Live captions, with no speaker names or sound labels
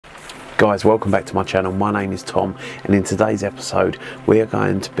Guys, welcome back to my channel. My name is Tom, and in today's episode we are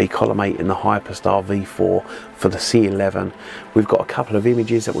going to be collimating the Hyperstar V4 for the C11. We've got a couple of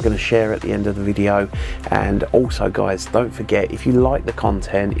images that we're going to share at the end of the video, and also guys, don't forget, if you like the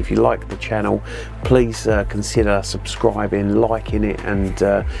content, if you like the channel, please consider subscribing, liking it, and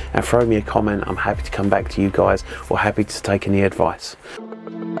throw me a comment. I'm happy to come back to you guys, or happy to take any advice.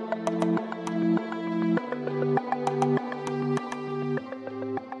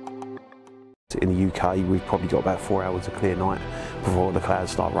 In the UK, we've probably got about 4 hours of clear night before the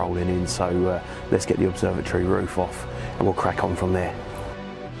clouds start rolling in, so let's get the observatory roof off and we'll crack on from there.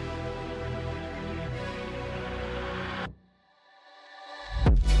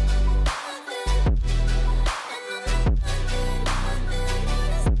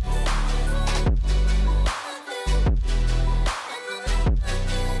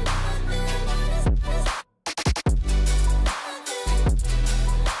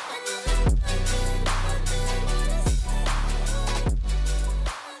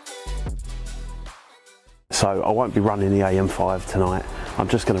 So I won't be running the AM5 tonight. I'm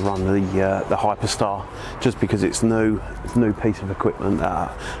just going to run the Hyperstar, just because it's a new piece of equipment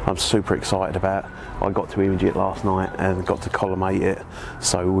that I'm super excited about. I got to image it last night and got to collimate it,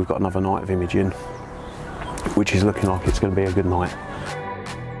 so we've got another night of imaging, which is looking like it's going to be a good night.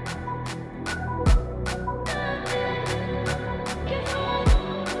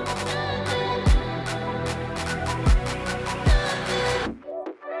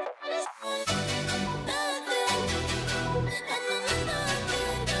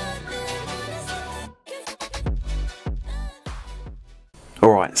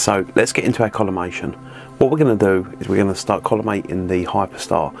 Alright, so let's get into our collimation. What we're going to do is we're going to start collimating the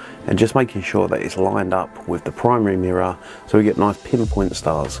Hyperstar and just making sure that it's lined up with the primary mirror so we get nice pinpoint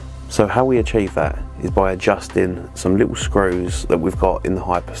stars. So how we achieve that is by adjusting some little screws that we've got in the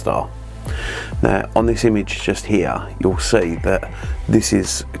Hyperstar. Now on this image just here, you'll see that this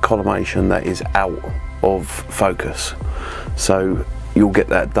is collimation that is out of focus. So you'll get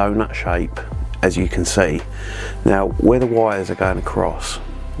that donut shape, as you can see. Now where the wires are going across,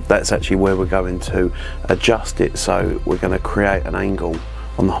 that's actually where we're going to adjust it. So we're going to create an angle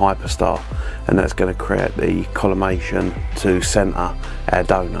on the Hyperstar, and that's going to create the collimation to center our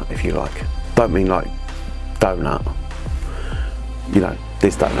donut, if you like. Don't mean like donut, you know,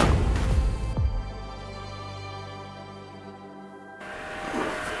 this donut.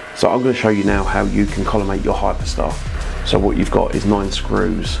 So I'm going to show you now how you can collimate your Hyperstar. So what you've got is 9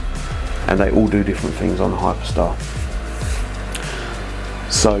 screws, and they all do different things on the Hyperstar.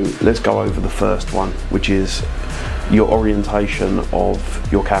 So let's go over the first one, which is your orientation of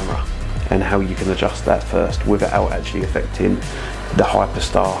your camera and how you can adjust that first without actually affecting the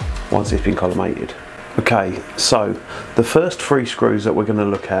Hyperstar once it's been collimated. Okay, so the first 3 screws that we're going to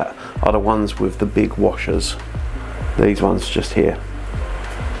look at are the ones with the big washers, these ones just here.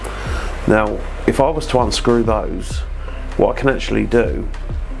 Now if I was to unscrew those, what I can actually do,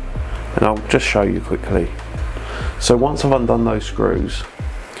 and I'll just show you quickly. So once I've undone those screws,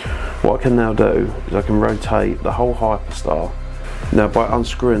 what I can now do is I can rotate the whole Hyperstar. Now by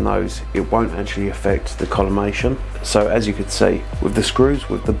unscrewing those, it won't actually affect the collimation. So as you can see, with the screws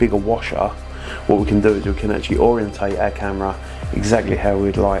with the bigger washer, what we can do is we can actually orientate our camera exactly how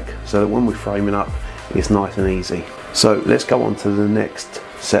we'd like, so that when we're framing up, it's nice and easy. So let's go on to the next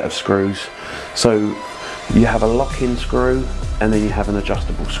set of screws. So you have a lock-in screw, and then you have an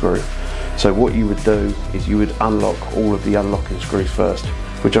adjustable screw. So what you would do is you would unlock all of the unlocking screws first,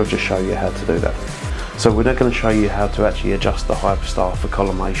 which I'll just show you how to do that. So we're not going to show you how to actually adjust the Hyperstar for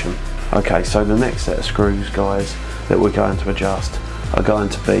collimation. Okay, so the next set of screws, guys, that we're going to adjust are going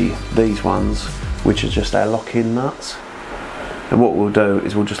to be these ones, which are just our lock-in nuts. And what we'll do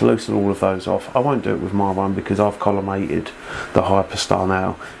is we'll just loosen all of those off. I won't do it with my one because I've collimated the Hyperstar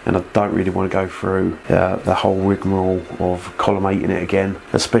now, and I don't really want to go through the whole rigmarole of collimating it again,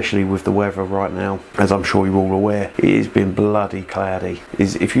 especially with the weather right now. As I'm sure you're all aware, it has been bloody cloudy.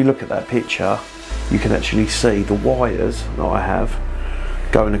 If you look at that picture, you can actually see the wires that I have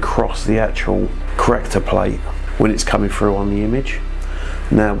going across the actual corrector plate when it's coming through on the image.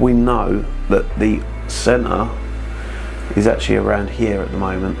 Now we know that the center is actually around here at the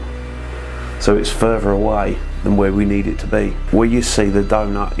moment, so it's further away than where we need it to be. Where you see the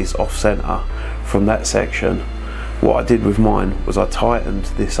donut is off center from that section, what I did with mine was I tightened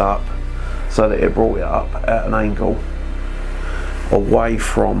this up so that it brought it up at an angle away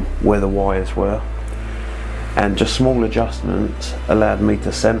from where the wires were, and just small adjustments allowed me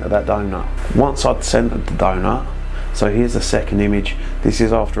to center that donut. Once I'd centered the donut, so here's the second image, this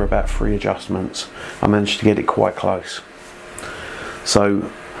is after about 3 adjustments, I managed to get it quite close. So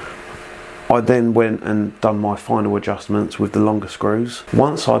I then went and done my final adjustments with the longer screws.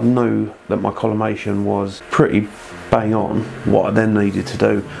 Once I knew that my collimation was pretty bang on, what I then needed to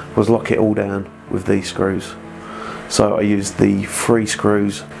do was lock it all down with these screws. So I used the 3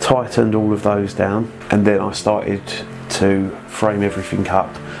 screws, tightened all of those down, and then I started to frame everything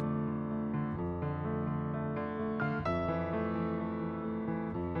up.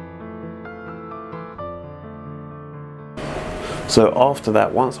 So after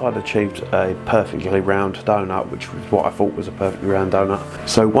that, once I'd achieved a perfectly round donut, which was what I thought was a perfectly round donut,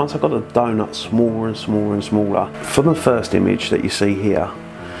 so once I got the donut smaller and smaller and smaller, for the first image that you see here,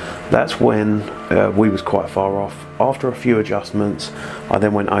 that's when we was quite far off. After a few adjustments, I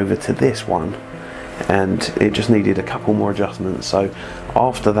then went over to this one, and it just needed a couple more adjustments. So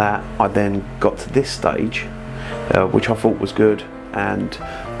after that, I then got to this stage, which I thought was good, and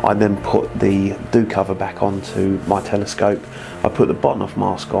I then put the dew cover back onto my telescope. I put the bottom-off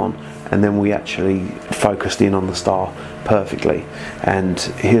mask on, and then we actually focused in on the star perfectly. And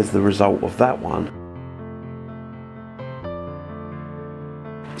here's the result of that one.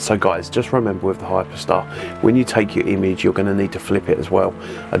 So guys, just remember with the Hyperstar, when you take your image, you're going to need to flip it as well.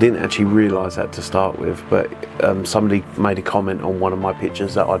 I didn't actually realise that to start with, but somebody made a comment on one of my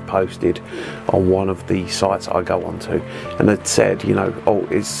pictures that I'd posted on one of the sites I go onto, and it said, you know, oh,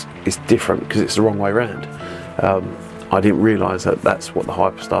 it's different because it's the wrong way around. I didn't realise that that's what the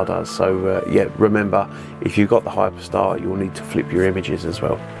Hyperstar does. So yeah, remember, if you've got the Hyperstar, you'll need to flip your images as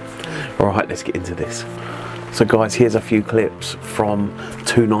well. Alright, let's get into this. So guys, here's a few clips from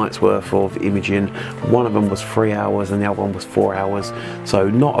 2 nights worth of imaging. One of them was 3 hours and the other one was 4 hours. So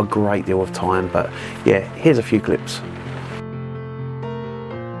not a great deal of time, but yeah, here's a few clips.